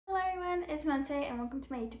it's Monce and welcome to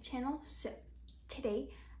my YouTube channel. So today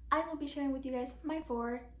I will be sharing with you guys my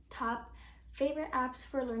 4 top favorite apps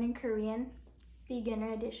for learning Korean,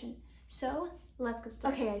 beginner edition. So let's get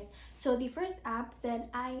started. Okay guys, so the first app that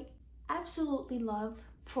I absolutely love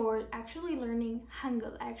for actually learning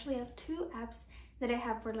Hangul, I actually have 2 apps that I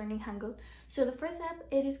have for learning Hangul. So the first app,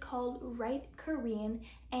 it is called Write Korean,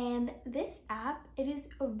 and this app, it is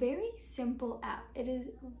a very simple app. It is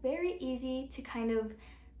very easy to kind of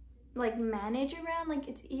like manage around. Like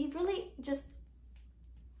it's really just,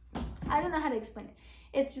 I don't know how to explain it.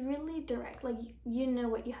 It's really direct, like you know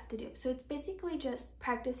what you have to do. So it's basically just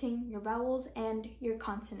practicing your vowels and your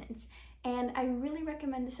consonants. And I really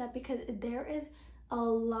recommend this app because there is a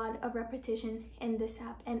lot of repetition in this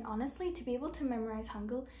app, and honestly, to be able to memorize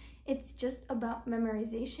Hangul, it's just about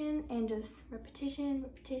memorization and just repetition,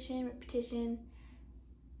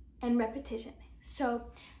 and repetition. So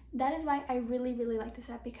that is why I really like this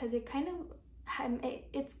app, because it kind of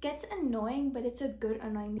it gets annoying, but it's a good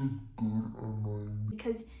annoying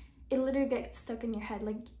because it literally gets stuck in your head.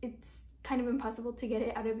 Like it's kind of impossible to get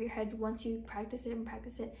it out of your head once you practice it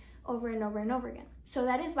over and over and over again. So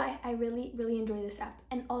that is why I really enjoy this app.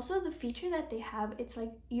 And also the feature that they have, it's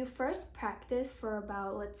like you first practice for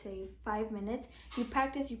about, let's say, 5 minutes. You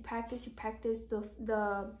practice the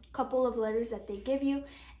couple of letters that they give you,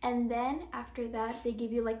 and then after that they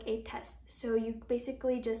give you like a test. So you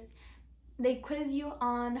basically just, they quiz you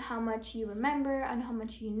on how much you remember, on how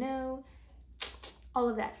much you know, all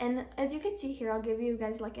of that. And as you can see here, I'll give you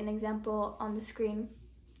guys like an example on the screen.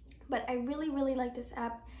 But I really like this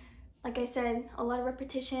app. Like I said, a lot of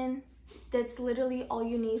repetition. That's literally all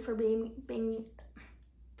you need for being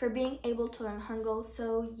able to learn Hangul.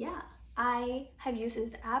 So yeah, I have used this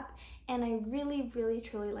app and I really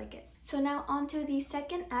truly like it. So now on to the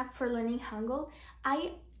second app for learning Hangul.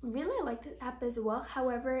 I really like this app as well.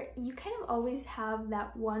 However, you kind of always have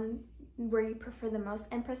that one where you prefer the most,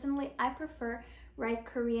 and personally I prefer Write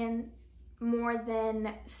Korean more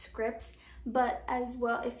than Scripts. But as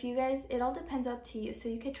well, if you guys, it all depends up to you, so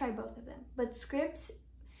you could try both of them. But Scripts,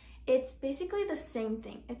 it's basically the same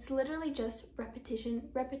thing. It's literally just repetition.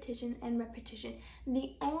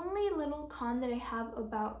 The only little con that I have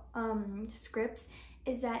about Scripts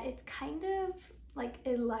is that it's kind of like,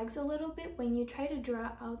 it lags a little bit when you try to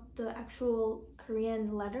draw out the actual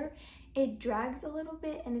Korean letter. It drags a little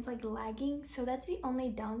bit and it's like lagging. So that's the only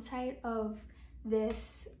downside of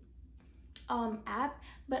this app.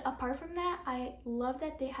 But apart from that, I love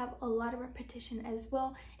that they have a lot of repetition as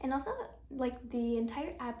well, and also like the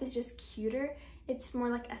entire app is just cuter. It's more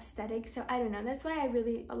like aesthetic, so I don't know, that's why I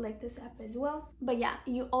really like this app as well. But yeah,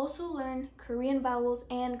 you also learn Korean vowels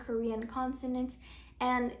and Korean consonants,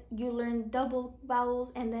 and you learn double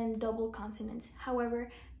vowels and then double consonants. However,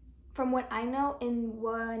 from what I know, in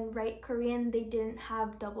Write Korean they didn't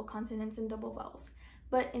have double consonants and double vowels.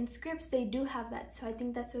 But in Scripts, they do have that. So I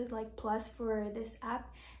think that's a like plus for this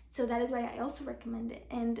app. So that is why I also recommend it.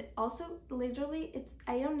 And also, literally, it's,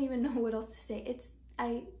 I don't even know what else to say.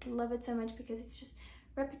 I love it so much because it's just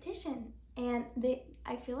repetition. And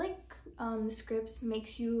I feel like Scripts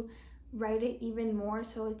makes you write it even more.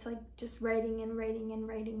 So it's like just writing.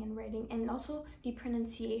 And also the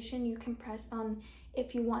pronunciation, you can press on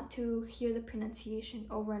if you want to hear the pronunciation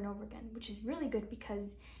over and over again, which is really good because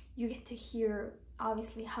you get to hear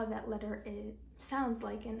obviously how that letter sounds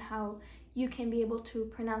like and how you can be able to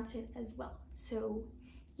pronounce it as well. So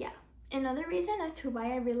yeah. Another reason as to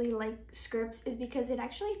why I really like Scripts is because it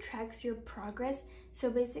actually tracks your progress.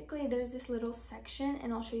 So basically there's this little section,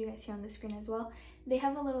 and I'll show you guys here on the screen as well. They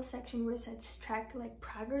have a little section where it says track like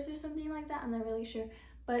progress or something like that. I'm not really sure,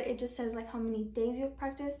 but it just says like how many days you've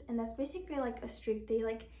practiced, and that's basically like a streak. They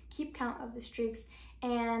like keep count of the streaks,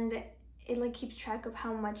 and it like keeps track of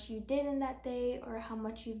how much you did in that day or how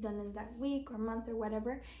much you've done in that week or month or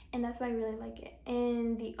whatever. And that's why I really like it.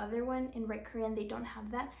 In the other one, in Write Korean, they don't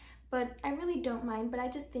have that, but I really don't mind. But I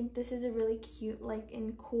just think this is a really cute like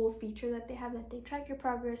and cool feature that they have, that they track your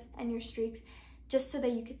progress and your streaks, just so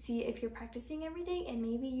that you could see if you're practicing every day and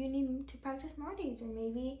maybe you need to practice more days, or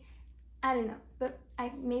maybe, I don't know, but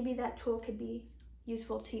maybe that tool could be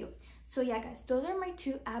useful to you. So yeah guys, those are my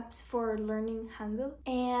 2 apps for learning Hangul,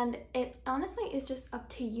 and it honestly is just up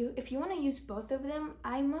to you if you want to use both of them.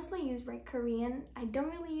 I mostly use Write Korean. I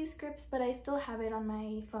don't really use Scripts, but I still have it on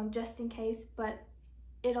my phone just in case. But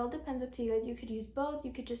it all depends up to you guys. You could use both.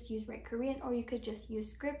 You could just use Write Korean, or you could just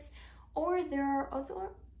use Scripts, or there are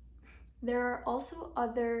also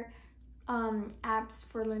other apps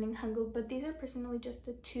for learning Hangul, but these are personally just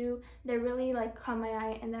the 2 that really like caught my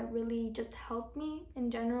eye and that really just helped me in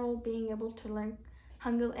general being able to learn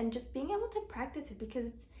Hangul and just being able to practice it, because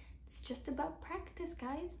it's it's just about practice,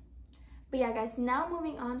 guys. But yeah, guys, now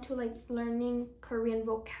moving on to like learning Korean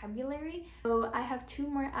vocabulary. So I have 2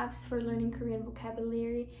 more apps for learning Korean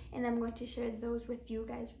vocabulary, and I'm going to share those with you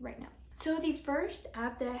guys right now. So the first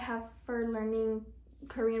app that I have for learning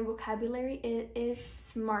Korean vocabulary is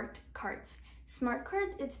Smart Cards. Smart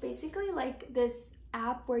Cards, it's basically like this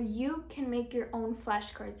app where you can make your own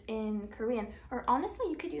flashcards in Korean, or honestly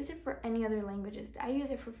you could use it for any other languages. I use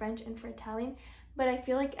it for French and for Italian, but I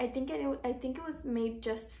feel like I think it was made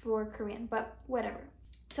just for Korean, but whatever.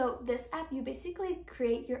 So this app, you basically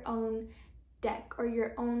create your own deck or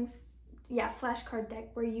your own flashcard deck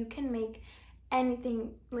where you can make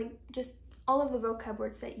anything, like just all of the vocab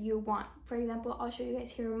words that you want. For example, I'll show you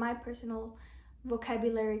guys here my personal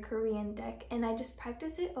vocabulary Korean deck, and I just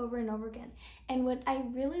practice it over and over again. And what I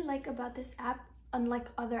really like about this app, unlike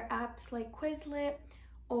other apps like Quizlet,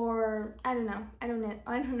 or I don't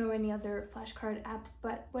know any other flashcard apps,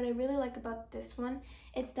 but what I really like about this one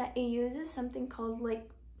is that it uses something called like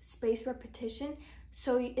spaced repetition.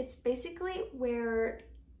 So it's basically where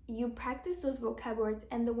you practice those vocab words,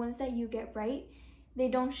 and the ones that you get right, they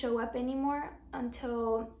don't show up anymore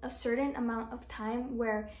until a certain amount of time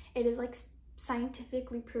where it is like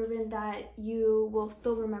scientifically proven that you will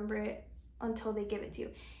still remember it until they give it to you.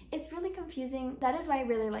 It's really confusing. That is why I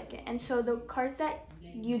really like it. And so the cards that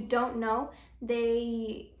you don't know,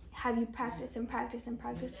 they have you practice and practice and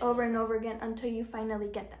practice over and over again until you finally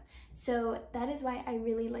get them. So that is why I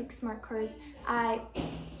really like Smart Cards.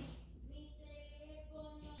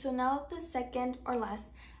 So now the second or last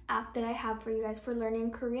app that I have for you guys for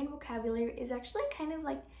learning Korean vocabulary is actually kind of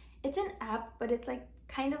like, it's an app, but it's like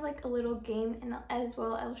kind of like a little game, and as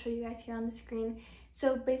well I'll show you guys here on the screen.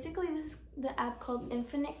 So basically this is the app called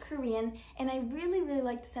Infinite Korean, and I really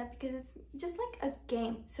like this app because it's just like a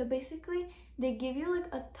game. So basically they give you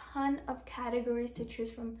like a ton of categories to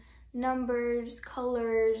choose from, numbers,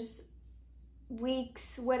 colors,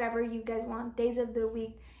 weeks, whatever you guys want, days of the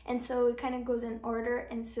week, and so it kind of goes in order,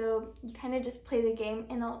 and so you kind of just play the game.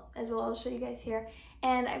 And I'll show you guys here.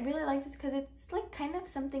 And I really like this because it's like kind of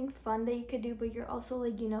something fun that you could do, but you're also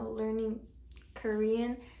like, you know, learning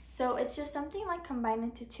Korean. So it's just something like combined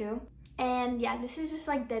into 2. And yeah, this is just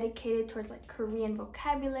like dedicated towards like Korean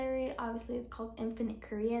vocabulary. Obviously it's called Infinite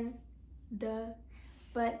Korean, duh.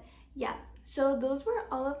 But yeah, so those were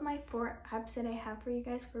all of my 4 apps that I have for you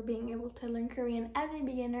guys for being able to learn Korean as a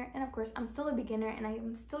beginner. And of course, I'm still a beginner and I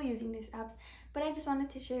am still using these apps, but I just wanted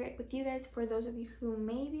to share it with you guys for those of you who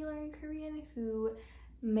may be learning Korean, who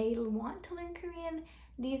may want to learn Korean.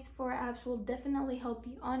 These 4 apps will definitely help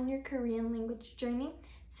you on your Korean language journey.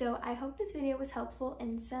 So I hope this video was helpful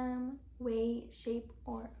in some way, shape,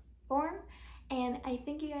 or form. And I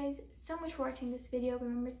thank you guys so much for watching this video.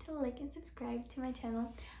 Remember to like and subscribe to my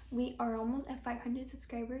channel. We are almost at 500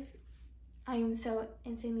 subscribers. I am so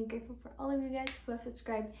insanely grateful for all of you guys who have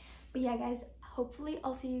subscribed. But yeah, guys, hopefully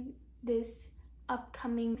I'll see you this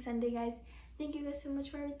upcoming Sunday, guys. Thank you guys so much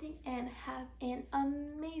for everything, and have an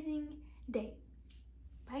amazing day.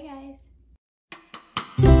 Bye, guys.